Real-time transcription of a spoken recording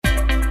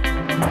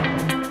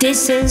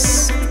This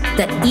is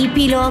the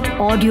Epilogue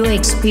Audio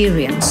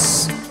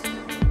Experience.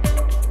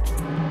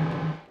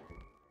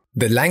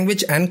 The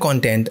language and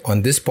content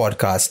on this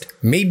podcast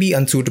may be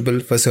unsuitable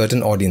for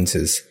certain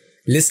audiences.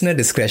 Listener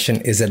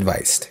discretion is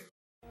advised.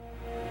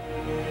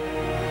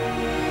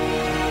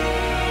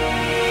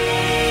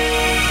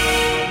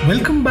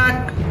 Welcome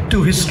back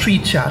to History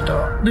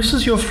Chatter. This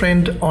is your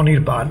friend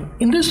Anirban.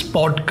 In this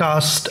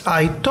podcast,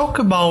 I talk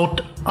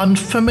about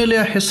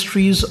unfamiliar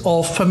histories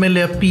of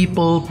familiar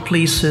people,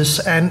 places,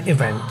 and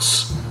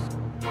events.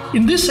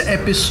 In this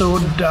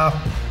episode,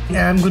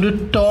 I'm going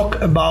to talk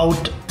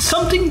about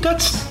something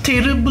that's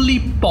terribly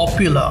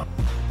popular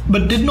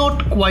but did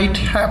not quite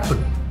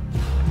happen.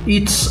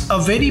 It's a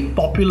very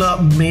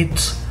popular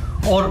myth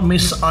or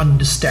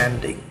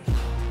misunderstanding.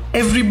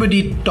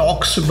 Everybody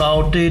talks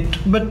about it,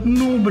 but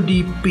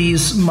nobody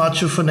pays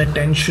much of an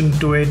attention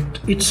to it.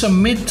 It's a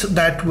myth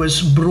that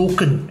was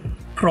broken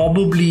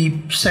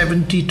probably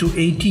 70 to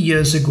 80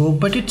 years ago,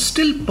 but it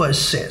still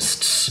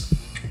persists.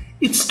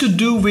 It's to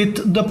do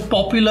with the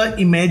popular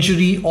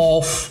imagery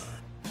of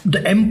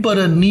the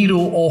Emperor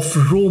Nero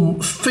of Rome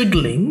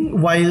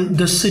fiddling while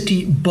the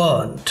city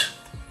burned.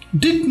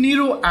 Did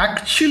Nero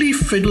actually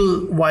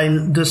fiddle while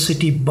the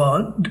city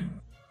burned?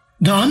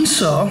 The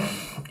answer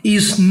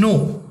is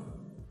no.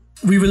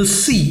 We will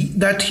see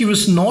that he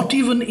was not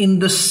even in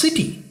the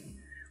city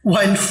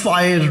while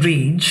fire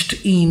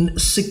raged in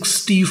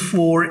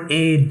 64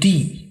 AD.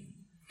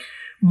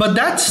 But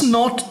that's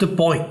not the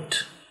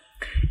point.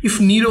 If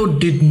Nero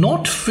did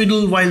not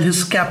fiddle while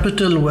his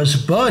capital was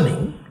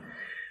burning,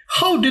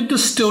 how did the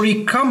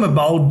story come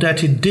about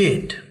that it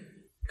did?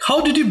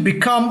 How did he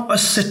become a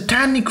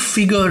satanic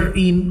figure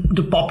in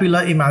the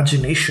popular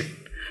imagination?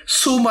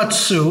 So much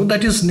so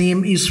that his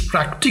name is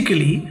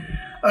practically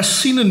a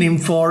synonym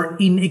for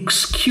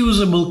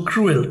inexcusable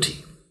cruelty.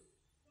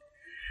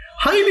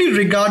 Highly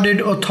regarded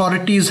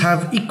authorities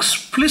have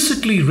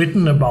explicitly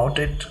written about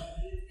it.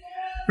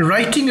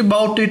 Writing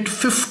about it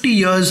 50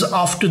 years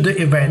after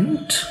the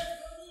event,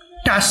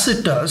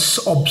 Tacitus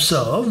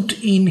observed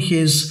in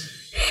his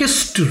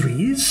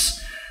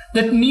histories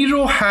that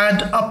Nero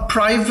had a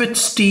private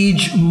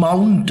stage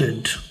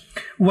mounted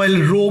while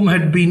Rome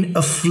had been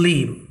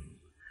aflame,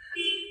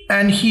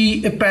 and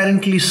he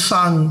apparently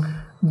sung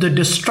the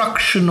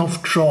destruction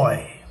of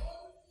Troy.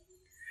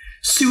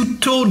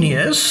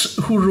 Suetonius,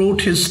 who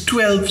wrote his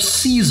 12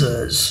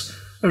 Caesars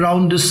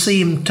around the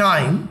same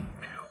time,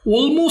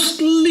 almost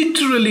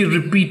literally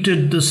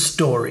repeated the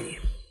story.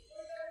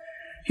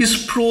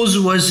 His prose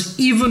was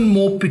even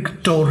more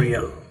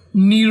pictorial.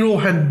 Nero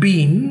had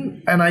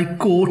been, and I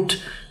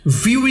quote,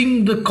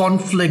 viewing the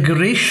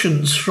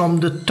conflagrations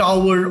from the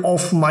tower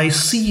of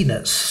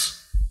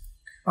Maecenas,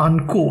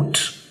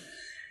 unquote,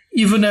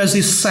 even as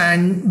he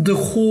sang the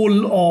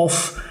whole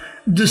of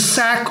the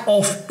sack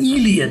of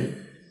Ilion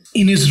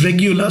in his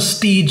regular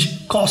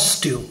stage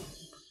costume,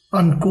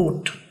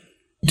 unquote.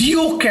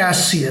 Dio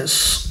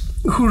Cassius,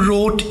 who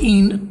wrote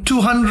in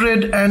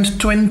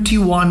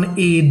 221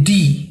 AD,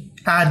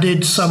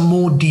 added some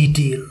more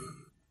detail.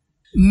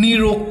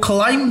 Nero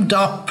climbed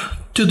up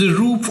to the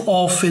roof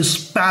of his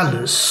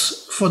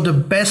palace for the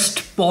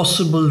best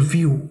possible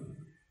view.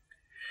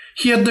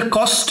 He had the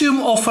costume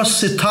of a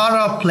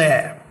cithara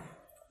player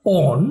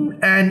on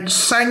and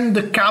sang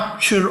the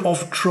capture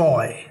of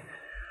Troy.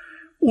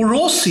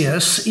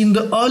 Orosius in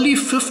the early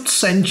 5th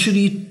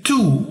century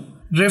too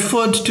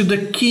referred to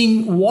the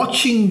king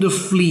watching the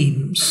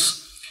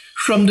flames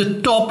from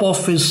the top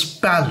of his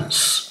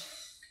palace.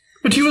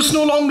 But he was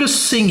no longer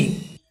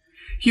singing.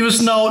 He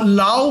was now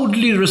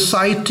loudly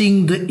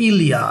reciting the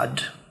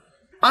Iliad.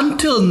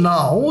 Until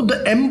now,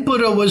 the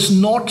emperor was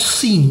not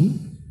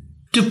seen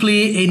to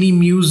play any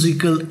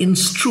musical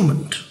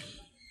instrument,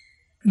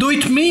 though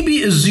it may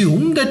be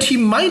assumed that he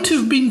might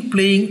have been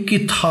playing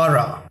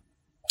kithara,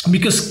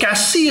 because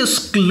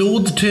Cassius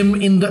clothed him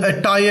in the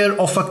attire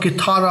of a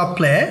kithara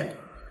player.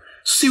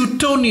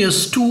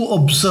 Suetonius too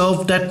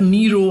observed that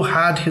Nero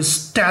had his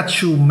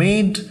statue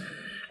made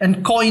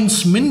and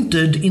coins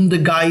minted in the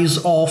guise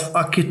of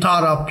a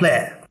kithara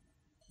player.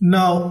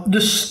 Now, the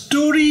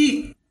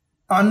story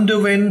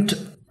underwent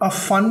a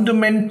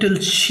fundamental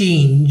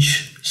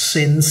change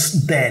since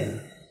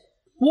then.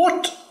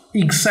 What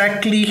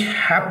exactly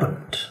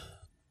happened?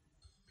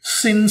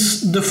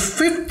 Since the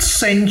 5th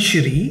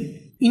century,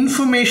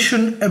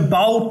 information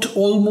about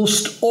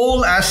almost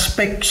all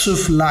aspects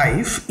of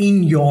life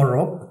in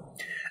Europe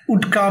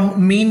would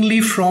come mainly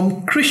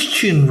from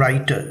Christian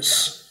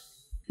writers.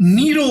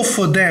 Nero,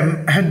 for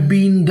them, had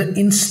been the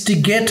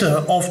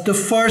instigator of the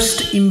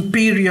first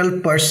imperial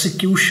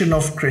persecution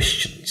of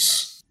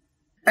Christians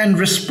and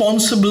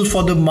responsible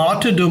for the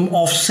martyrdom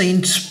of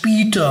Saints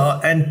Peter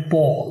and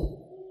Paul.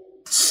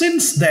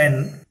 Since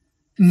then,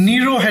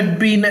 Nero had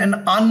been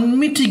an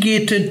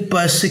unmitigated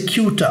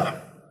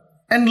persecutor,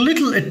 and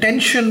little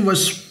attention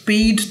was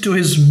paid to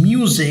his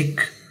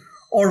music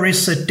or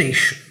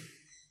recitation.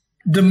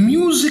 The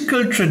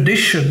musical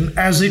tradition,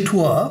 as it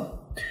were,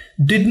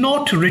 did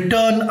not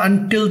return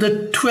until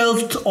the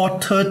 12th or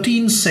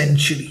 13th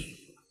century.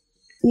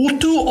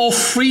 Otto of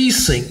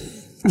Freising,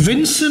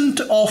 Vincent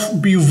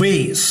of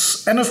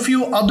Beauvais, and a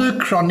few other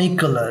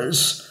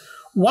chroniclers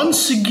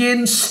once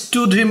again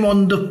stood him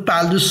on the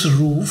palace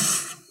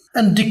roof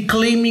and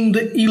declaiming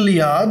the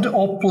Iliad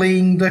or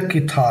playing the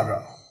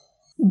Kithara.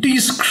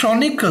 These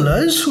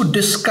chroniclers, who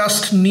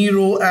discussed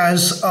Nero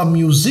as a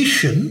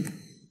musician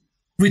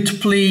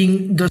with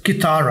playing the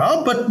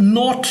Kithara but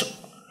not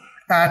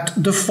at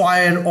the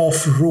fire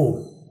of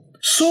Rome.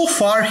 So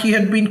far he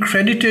had been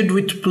credited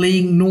with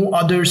playing no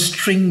other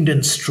stringed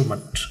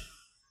instrument.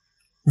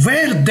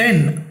 Where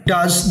then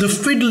does the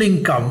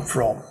fiddling come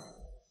from?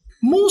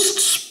 Most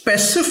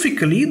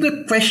specifically,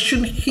 the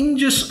question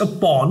hinges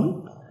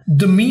upon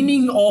the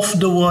meaning of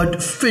the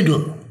word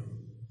fiddle.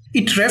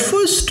 It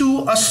refers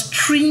to a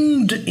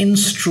stringed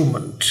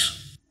instrument,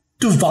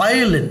 to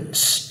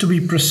violins to be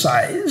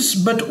precise,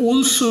 but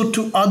also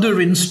to other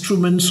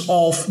instruments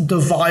of the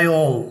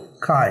viol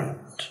kind.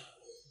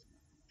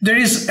 There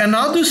is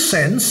another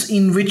sense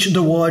in which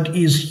the word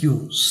is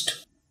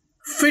used.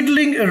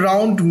 Fiddling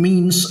around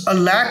means a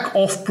lack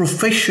of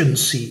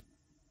proficiency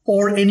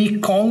or any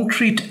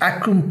concrete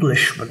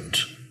accomplishment.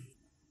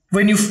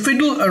 When you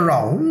fiddle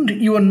around,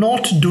 you are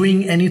not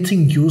doing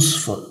anything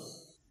useful.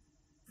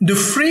 The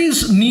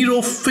phrase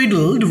Nero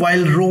fiddled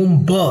while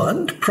Rome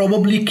burned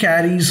probably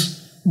carries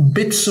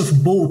bits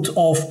of both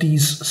of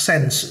these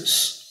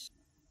senses.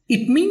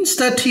 It means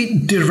that he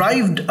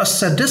derived a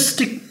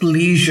sadistic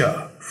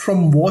pleasure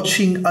from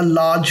watching a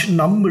large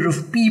number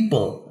of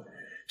people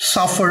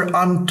suffer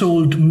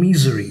untold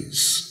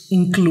miseries,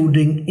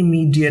 including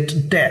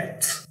immediate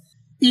death.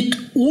 It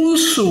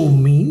also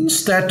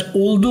means that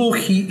although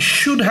he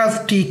should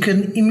have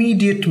taken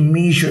immediate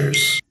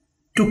measures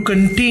to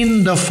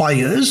contain the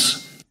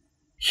fires,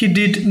 he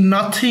did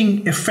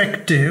nothing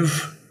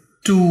effective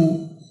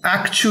to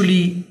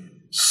actually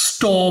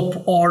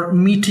stop or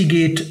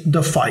mitigate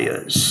the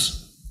fires.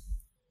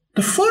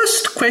 The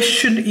first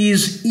question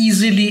is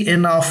easily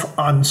enough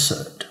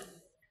answered.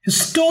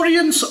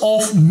 Historians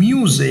of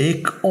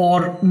music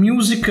or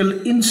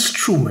musical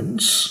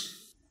instruments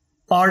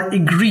are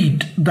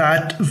agreed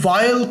that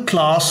viol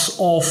class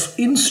of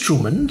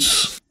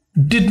instruments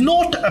did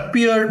not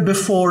appear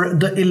before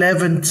the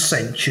 11th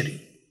century.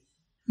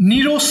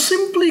 Nero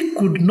simply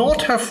could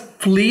not have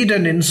played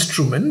an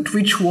instrument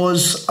which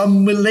was a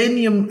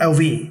millennium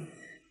away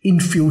in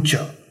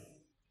future.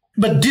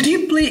 But did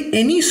he play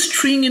any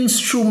string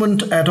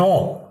instrument at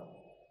all?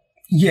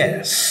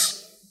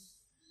 Yes.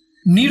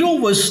 Nero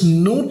was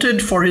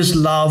noted for his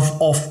love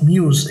of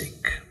music.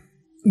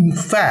 In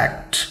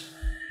fact,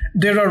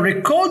 there are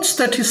records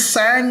that he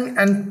sang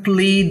and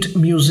played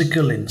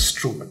musical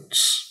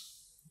instruments.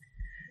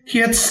 He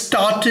had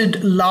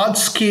started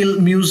large-scale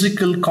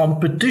musical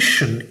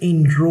competition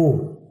in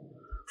Rome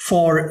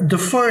for the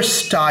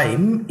first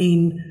time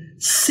in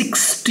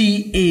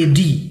 60 AD.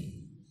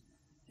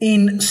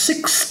 In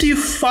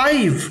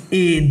 65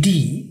 AD,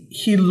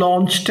 he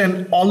launched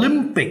an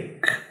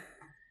Olympic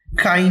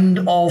kind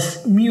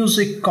of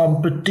music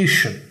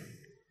competition.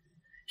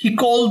 He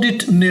called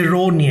it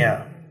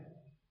Neronia.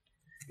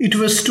 It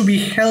was to be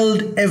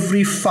held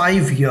every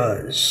 5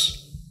 years.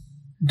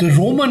 The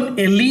Roman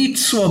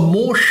elites were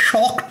more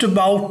shocked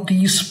about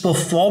these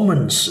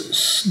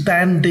performances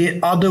than they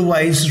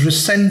otherwise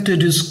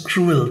resented his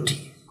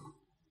cruelty,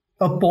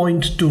 a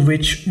point to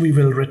which we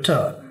will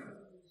return.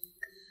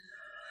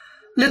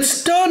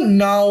 Let's turn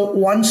now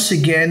once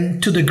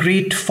again to the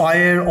Great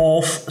Fire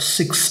of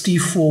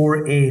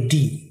 64 AD.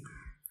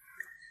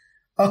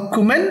 A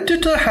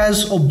commentator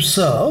has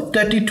observed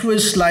that it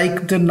was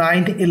like the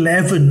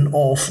 9/11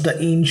 of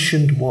the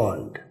ancient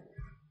world.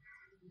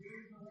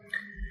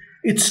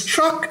 It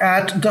struck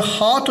at the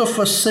heart of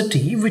a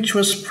city which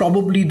was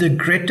probably the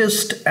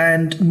greatest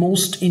and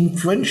most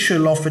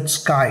influential of its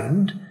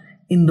kind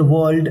in the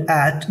world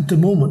at the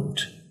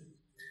moment.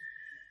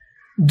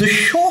 The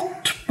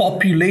shocked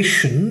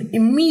population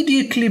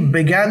immediately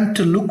began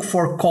to look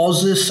for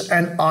causes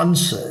and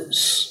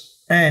answers,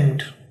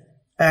 and,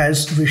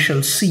 as we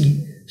shall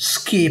see,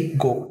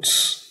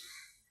 scapegoats.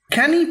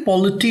 Canny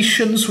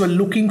politicians were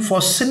looking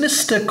for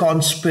sinister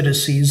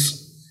conspiracies,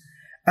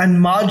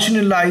 and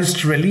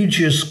marginalized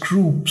religious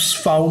groups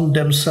found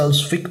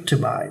themselves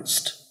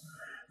victimized.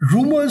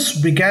 Rumors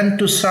began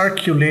to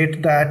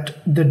circulate that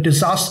the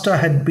disaster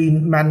had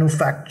been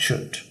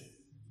manufactured.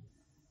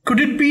 Could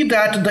it be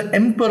that the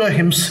emperor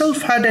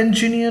himself had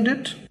engineered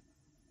it?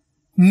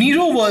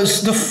 Nero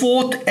was the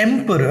fourth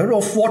emperor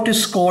of what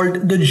is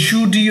called the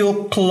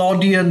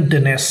Judeo-Claudian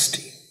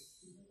dynasty.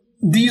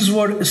 These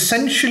were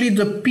essentially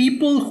the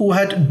people who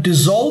had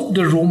dissolved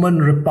the Roman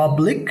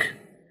Republic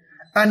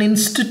and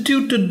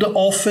instituted the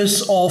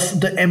office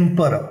of the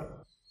emperor.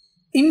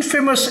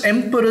 Infamous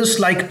emperors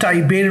like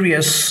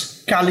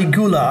Tiberius,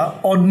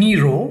 Caligula, or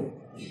Nero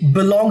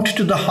belonged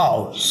to the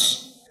house,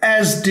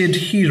 as did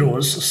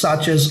heroes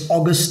such as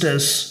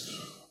Augustus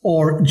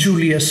or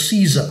Julius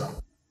Caesar.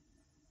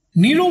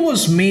 Nero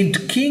was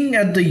made king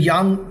at the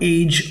young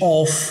age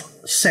of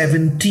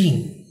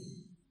 17.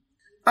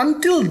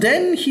 Until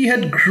then, he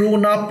had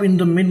grown up in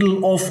the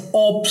middle of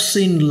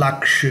obscene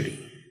luxury.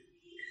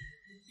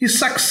 He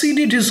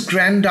succeeded his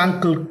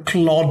granduncle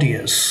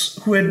Claudius,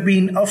 who had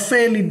been a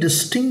fairly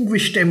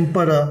distinguished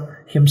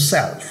emperor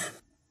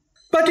himself.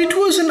 But it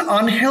was an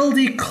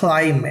unhealthy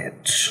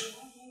climate,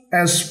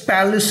 as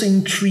palace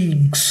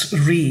intrigues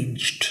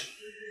raged.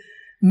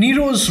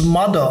 Nero's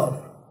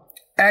mother,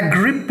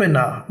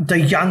 Agrippina the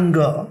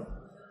Younger,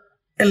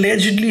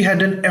 allegedly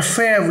had an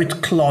affair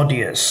with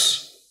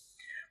Claudius,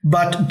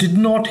 but did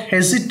not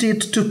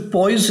hesitate to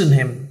poison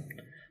him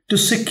to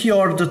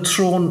secure the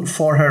throne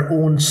for her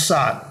own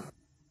son.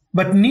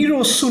 But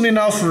Nero soon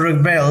enough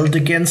rebelled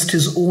against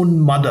his own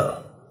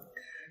mother,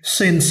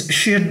 since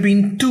she had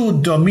been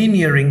too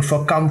domineering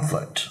for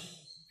comfort.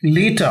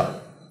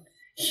 Later,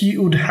 he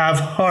would have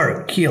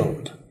her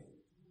killed.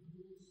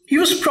 He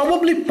was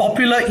probably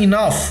popular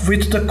enough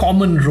with the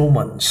common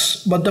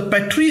Romans, but the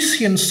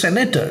patrician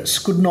senators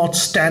could not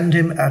stand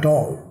him at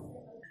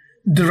all.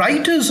 The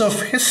writers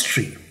of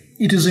history,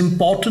 it is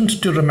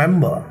important to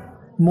remember,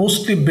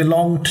 mostly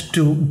belonged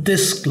to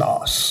this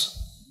class.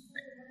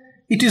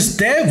 It is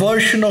their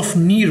version of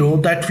Nero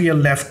that we are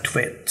left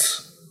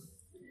with.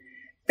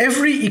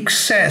 Every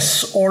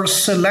excess or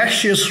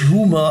salacious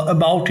rumor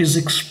about his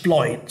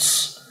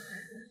exploits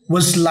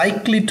was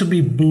likely to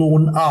be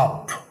blown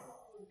up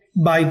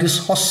by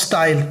this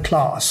hostile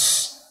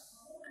class,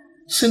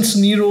 since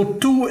Nero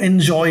too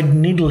enjoyed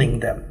needling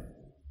them.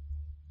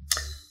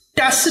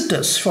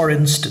 Tacitus, for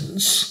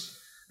instance,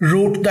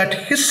 wrote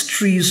that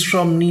histories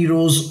from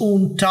Nero's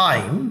own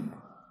time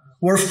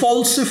were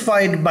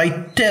falsified by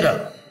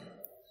terror,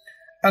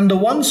 and the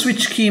ones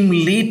which came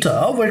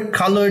later were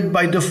colored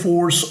by the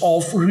force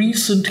of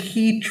recent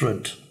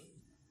hatred.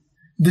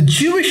 The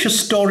Jewish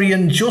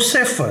historian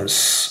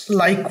Josephus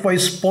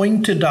likewise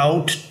pointed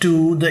out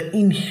to the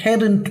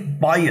inherent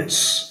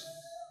bias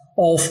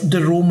of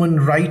the Roman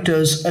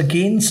writers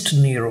against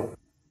Nero.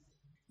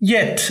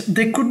 Yet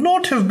they could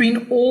not have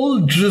been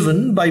all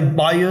driven by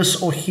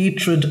bias or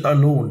hatred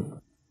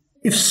alone.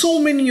 If so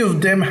many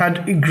of them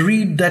had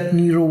agreed that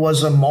Nero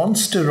was a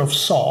monster of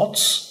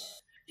sorts,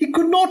 he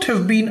could not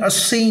have been a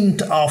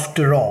saint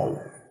after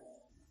all.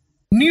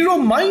 Nero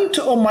might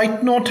or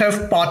might not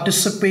have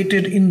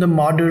participated in the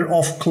murder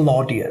of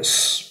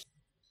Claudius,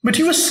 but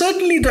he was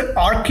certainly the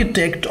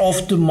architect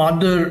of the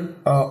murder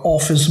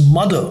of his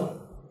mother,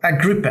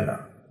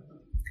 Agrippina.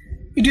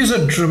 It is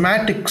a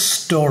dramatic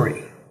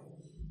story.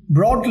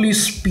 Broadly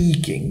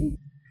speaking,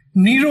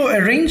 Nero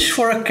arranged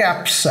for a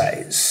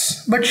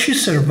capsize, but she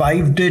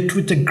survived it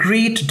with a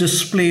great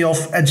display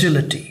of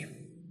agility.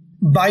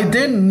 By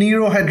then,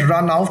 Nero had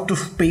run out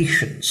of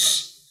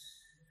patience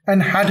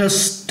and had her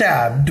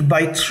stabbed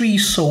by 3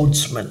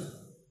 swordsmen.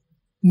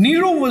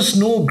 Nero was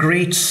no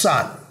great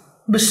son.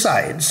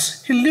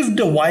 Besides, he lived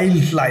a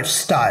wild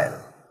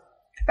lifestyle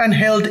and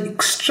held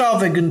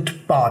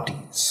extravagant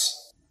parties.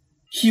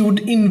 He would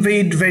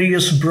invade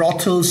various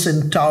brothels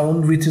in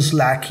town with his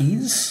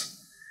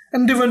lackeys,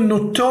 and they were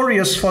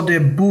notorious for their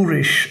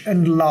boorish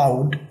and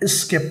loud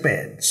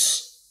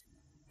escapades.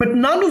 But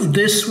none of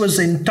this was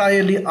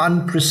entirely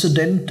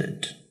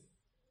unprecedented.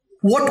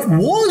 What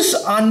was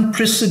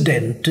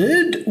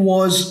unprecedented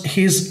was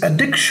his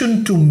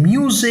addiction to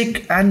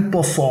music and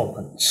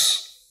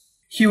performance.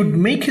 He would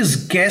make his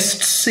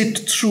guests sit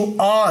through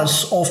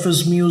hours of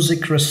his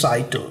music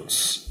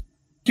recitals.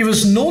 He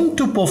was known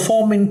to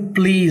perform in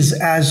plays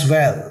as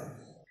well.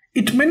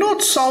 It may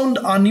not sound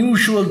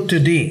unusual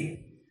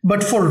today,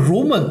 but for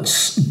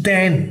Romans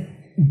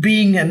then,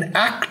 being an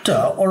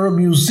actor or a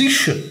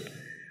musician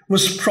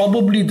was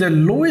probably the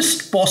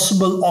lowest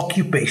possible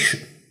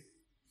occupation,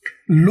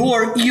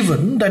 lower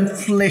even than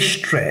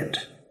flesh trade.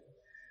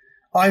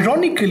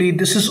 Ironically,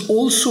 this is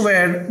also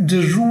where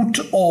the root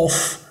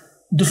of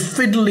the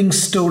fiddling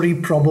story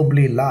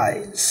probably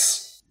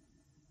lies.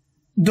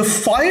 The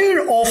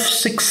fire of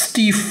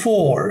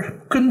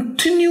 64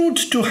 continued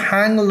to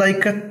hang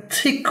like a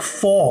thick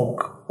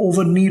fog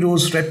over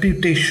Nero's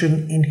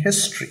reputation in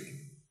history.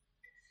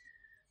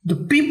 The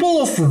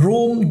people of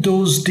Rome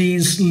those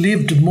days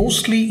lived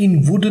mostly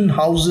in wooden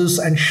houses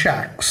and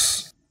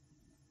shacks.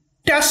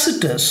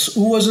 Tacitus,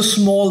 who was a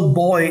small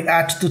boy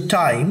at the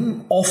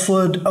time,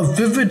 offered a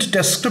vivid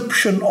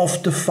description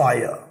of the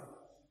fire.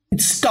 It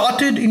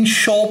started in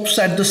shops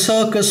at the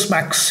Circus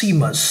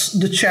Maximus,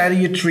 the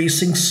chariot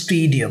racing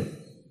stadium.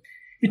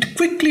 It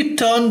quickly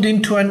turned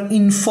into an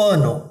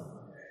inferno,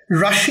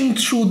 rushing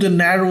through the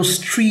narrow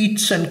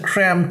streets and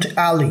cramped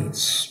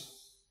alleys.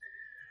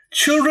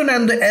 Children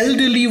and the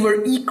elderly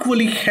were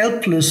equally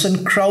helpless,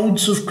 and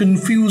crowds of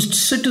confused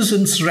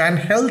citizens ran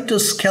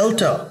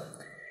helter-skelter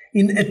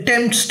in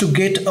attempts to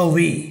get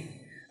away,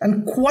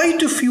 and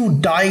quite a few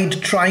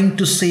died trying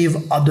to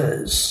save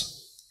others.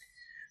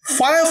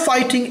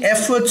 Firefighting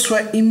efforts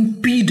were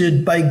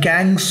impeded by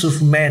gangs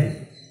of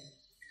men,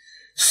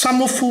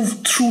 some of whom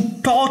threw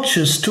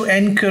torches to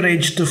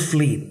encourage the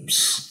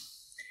flames.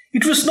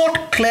 It was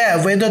not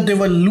clear whether they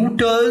were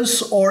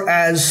looters or,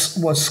 as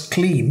was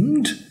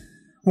claimed,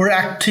 were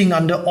acting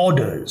under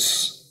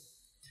orders.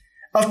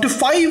 After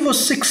 5 or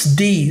 6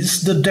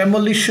 days, the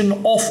demolition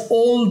of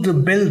all the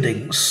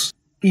buildings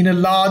in a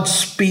large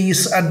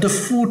space at the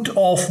foot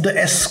of the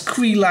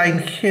Esquiline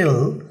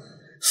Hill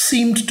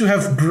seemed to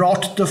have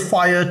brought the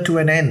fire to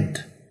an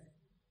end.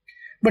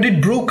 But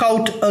it broke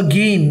out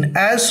again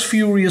as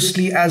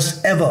furiously as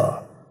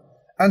ever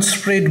and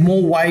spread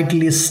more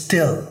widely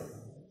still.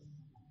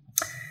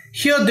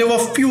 Here there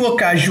were fewer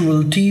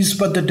casualties,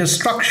 but the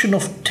destruction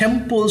of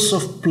temples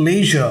of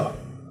pleasure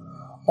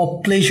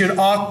or pleasure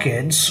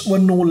arcades were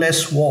no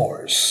less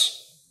worse.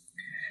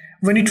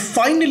 When it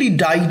finally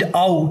died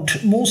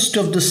out, most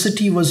of the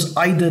city was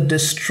either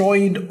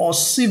destroyed or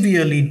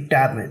severely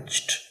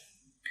damaged.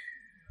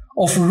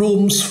 Of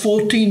Rome's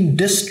 14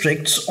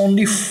 districts,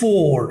 only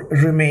 4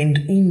 remained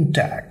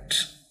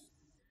intact.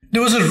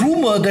 There was a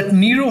rumor that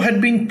Nero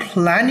had been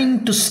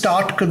planning to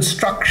start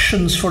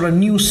constructions for a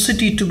new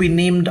city to be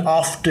named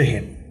after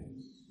him.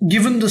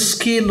 Given the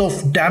scale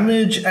of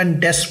damage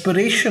and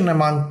desperation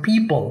among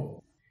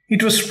people,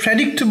 it was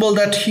predictable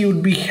that he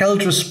would be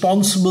held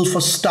responsible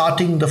for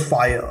starting the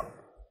fire.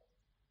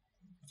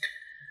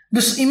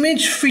 This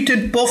image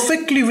fitted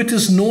perfectly with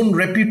his known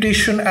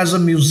reputation as a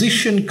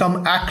musician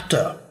come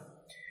actor,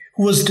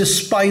 who was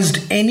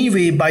despised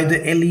anyway by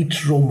the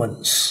elite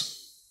Romans.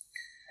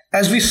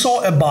 As we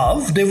saw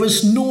above, there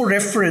was no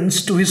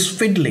reference to his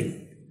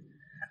fiddling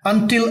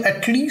until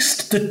at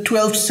least the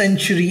 12th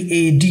century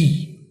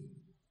AD.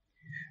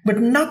 But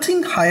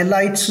nothing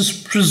highlights his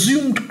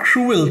presumed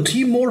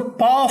cruelty more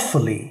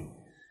powerfully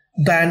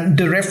than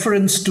the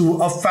reference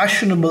to a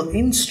fashionable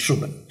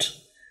instrument.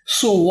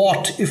 So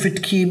what if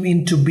it came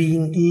into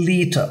being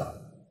later?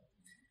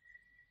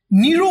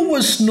 Nero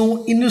was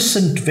no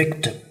innocent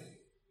victim.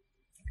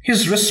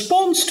 His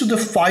response to the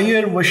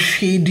fire was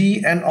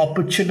shady and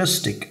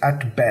opportunistic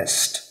at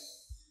best.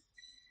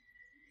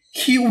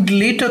 He would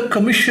later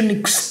commission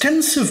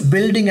extensive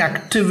building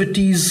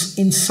activities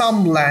in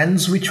some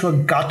lands which were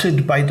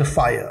gutted by the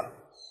fire.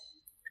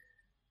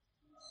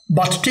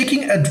 But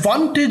taking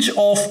advantage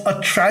of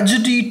a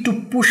tragedy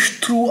to push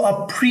through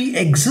a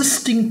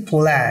pre-existing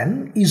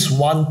plan is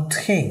one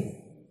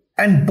thing,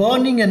 and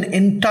burning an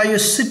entire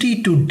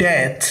city to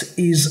death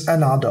is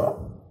another.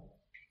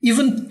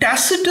 Even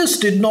Tacitus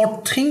did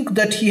not think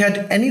that he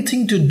had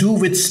anything to do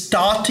with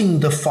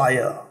starting the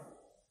fire.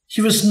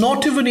 He was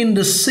not even in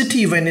the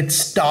city when it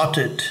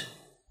started.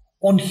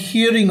 On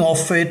hearing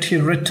of it, he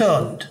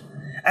returned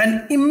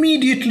and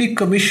immediately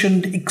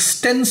commissioned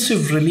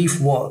extensive relief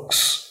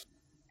works,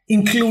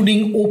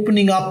 including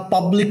opening up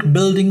public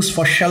buildings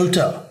for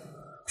shelter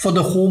for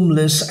the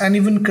homeless and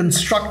even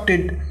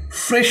constructed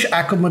fresh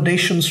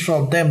accommodations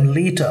for them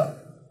later.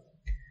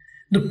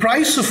 The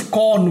price of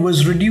corn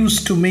was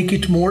reduced to make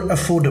it more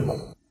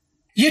affordable.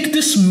 Yet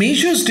these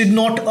measures did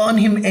not earn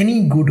him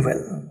any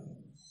goodwill.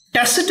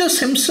 Tacitus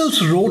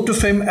himself wrote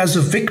of him as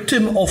a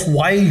victim of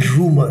wild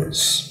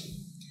rumors.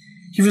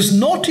 He was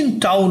not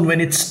in town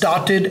when it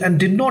started and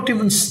did not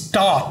even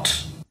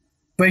start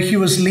where he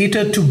was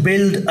later to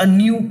build a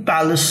new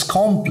palace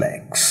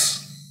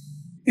complex.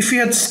 If he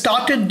had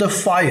started the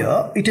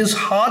fire, it is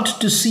hard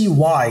to see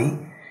why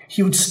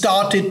he would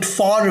start it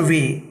far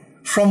away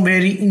from where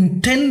he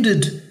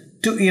intended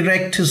to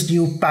erect his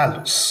new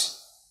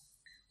palace.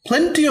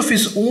 Plenty of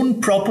his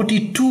own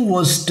property too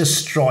was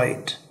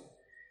destroyed,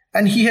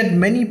 and he had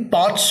many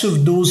parts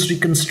of those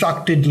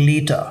reconstructed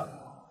later.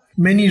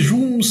 Many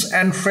rooms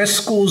and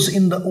frescoes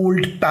in the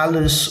old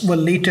palace were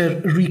later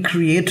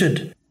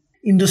recreated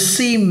in the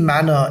same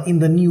manner in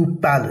the new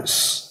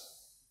palace.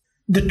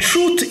 The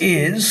truth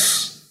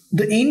is,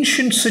 the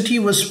ancient city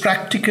was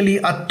practically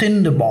a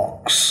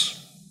tinderbox.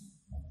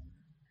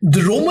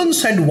 The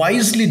Romans had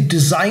wisely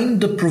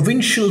designed the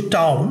provincial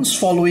towns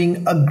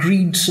following a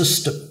grid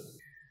system,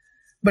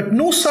 but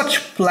no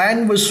such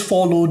plan was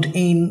followed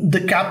in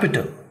the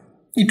capital.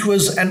 It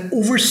was an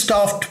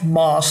overstaffed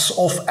mass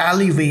of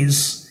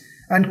alleyways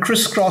and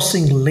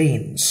crisscrossing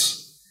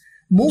lanes,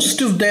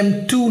 most of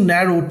them too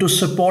narrow to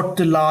support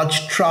the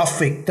large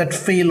traffic that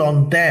fell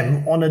on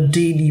them on a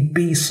daily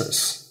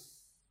basis.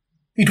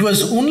 It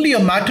was only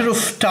a matter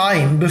of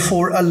time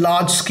before a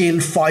large-scale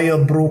fire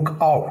broke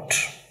out.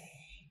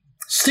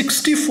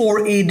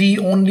 64 AD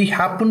only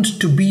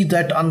happened to be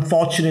that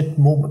unfortunate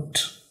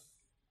moment,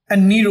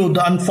 and Nero,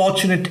 the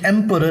unfortunate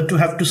emperor, to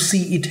have to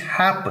see it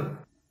happen.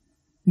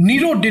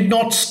 Nero did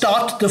not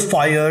start the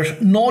fire,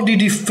 nor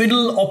did he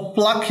fiddle or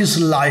pluck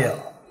his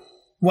lyre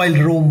while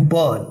Rome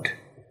burned.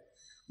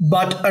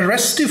 But a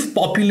restive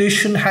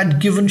population had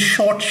given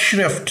short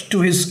shrift to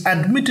his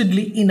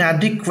admittedly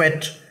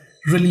inadequate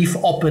relief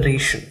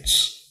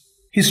operations.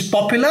 His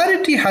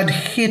popularity had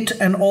hit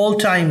an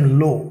all-time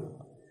low,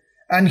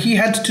 and he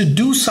had to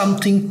do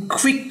something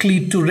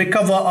quickly to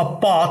recover a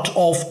part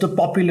of the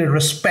popular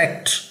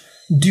respect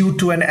due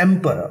to an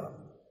emperor,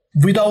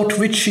 without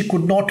which he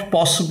could not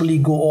possibly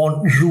go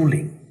on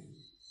ruling.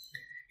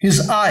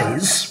 His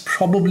eyes,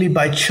 probably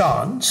by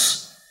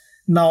chance,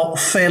 now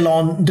fell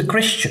on the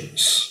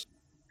Christians.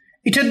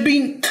 It had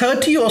been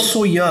 30 or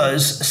so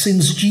years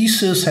since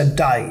Jesus had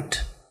died,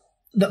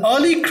 The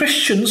early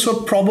Christians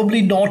were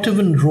probably not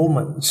even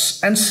Romans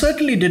and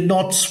certainly did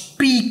not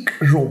speak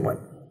Roman.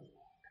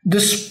 They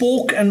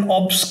spoke an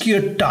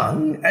obscure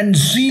tongue and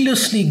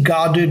zealously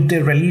guarded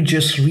their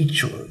religious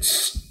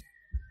rituals.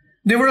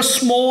 They were a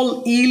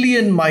small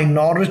alien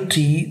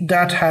minority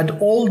that had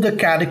all the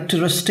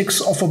characteristics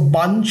of a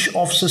bunch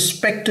of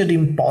suspected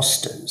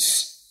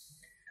impostors.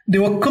 They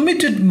were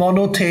committed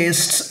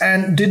monotheists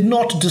and did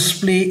not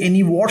display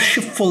any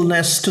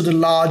worshipfulness to the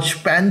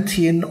large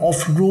pantheon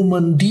of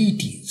Roman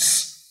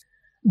deities.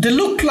 They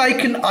looked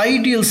like an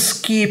ideal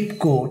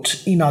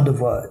scapegoat, in other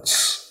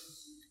words.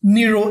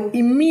 Nero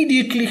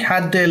immediately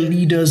had their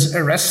leaders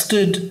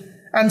arrested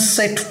and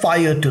set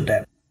fire to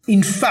them.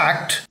 In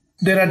fact,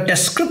 there are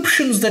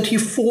descriptions that he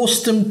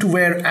forced them to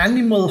wear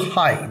animal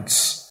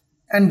hides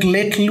and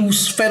let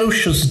loose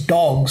ferocious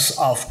dogs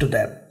after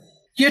them.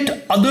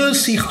 Yet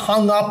others he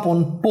hung up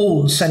on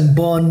poles and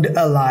burned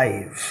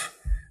alive.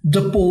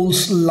 The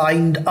poles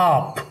lined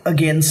up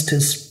against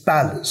his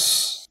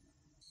palace.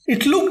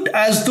 It looked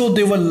as though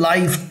they were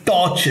live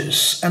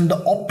torches, and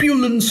the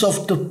opulence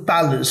of the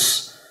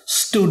palace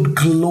stood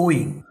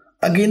glowing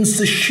against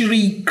the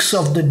shrieks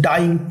of the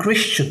dying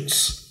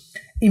Christians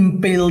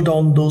impaled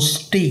on those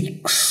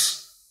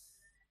stakes.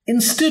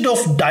 Instead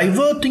of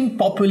diverting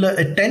popular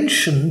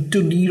attention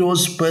to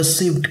Nero's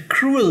perceived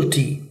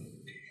cruelty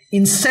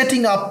in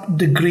setting up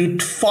the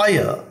Great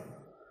Fire,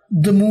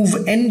 the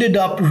move ended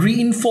up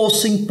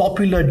reinforcing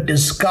popular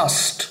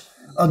disgust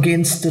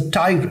against the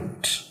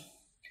tyrant.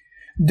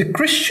 The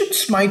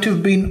Christians might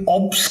have been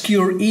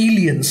obscure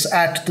aliens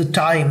at the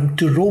time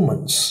to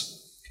Romans,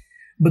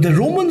 but the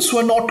Romans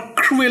were not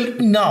cruel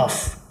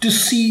enough to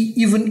see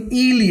even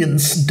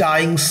aliens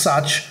dying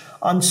such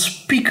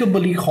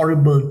unspeakably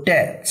horrible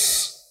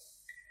deaths.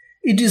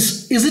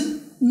 Is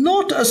it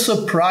not a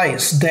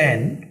surprise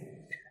then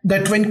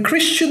that when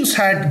Christians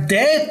had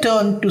their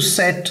turn to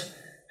set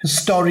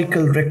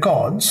historical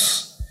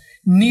records,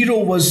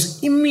 Nero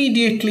was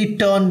immediately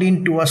turned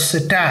into a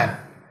Satan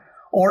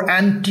or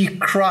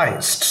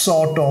Antichrist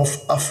sort of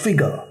a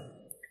figure?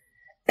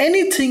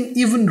 Anything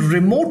even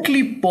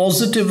remotely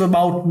positive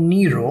about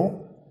Nero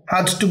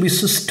had to be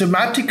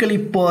systematically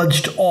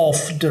purged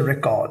off the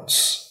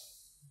records.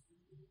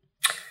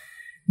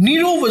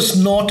 Nero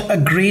was not a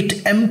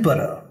great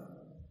emperor.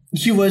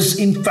 He was,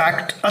 in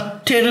fact,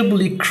 a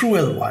terribly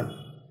cruel one,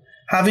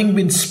 having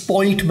been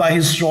spoilt by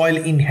his royal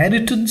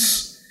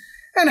inheritance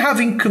and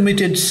having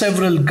committed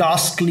several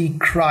ghastly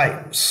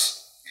crimes,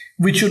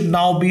 which would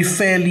now be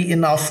fairly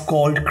enough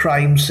called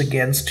crimes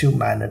against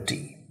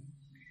humanity.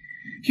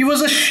 He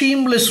was a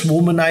shameless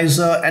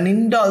womanizer and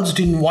indulged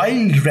in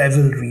wild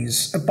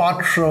revelries,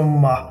 apart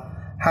from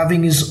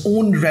having his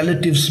own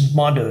relatives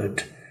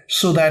murdered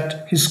so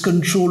that his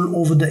control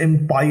over the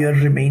empire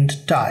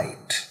remained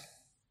tight.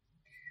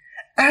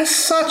 As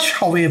such,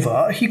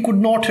 however, he could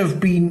not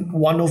have been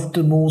one of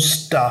the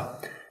most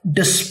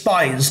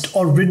despised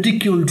or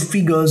ridiculed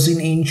figures in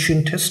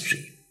ancient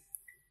history.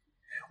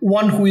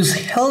 One who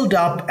is held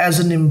up as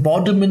an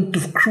embodiment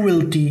of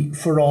cruelty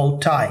for all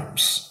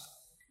times.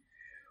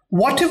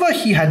 Whatever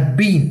he had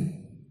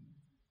been,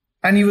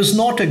 and he was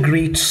not a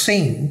great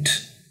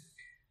saint,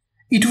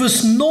 it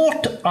was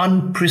not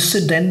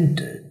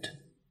unprecedented.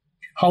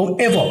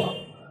 However,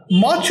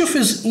 much of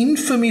his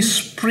infamy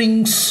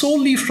springs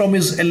solely from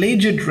his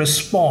alleged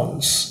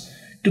response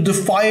to the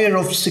fire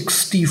of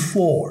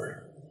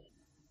 64.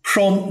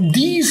 From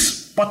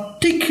these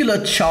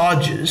particular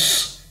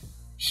charges,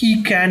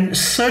 he can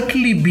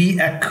certainly be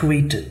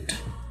acquitted.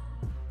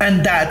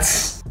 And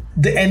that's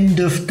the end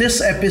of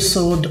this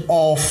episode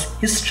of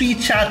History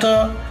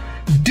Chatter.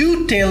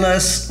 Do tell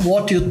us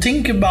what you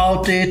think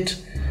about it.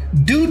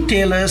 Do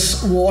tell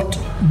us what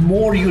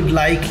more you'd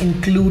like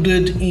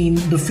included in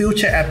the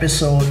future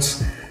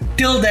episodes.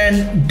 Till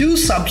then, do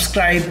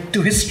subscribe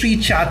to History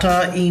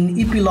Chatter in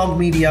Epilogue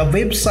Media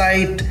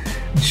website,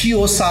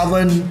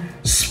 JioSaavn,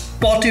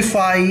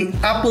 Spotify,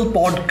 Apple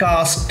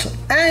Podcast,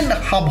 and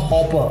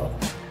Hubhopper.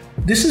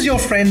 This is your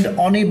friend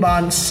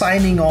Anirban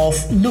signing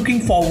off.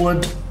 Looking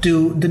forward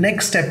to the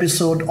next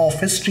episode of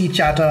History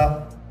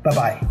Chatter.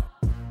 Bye-bye.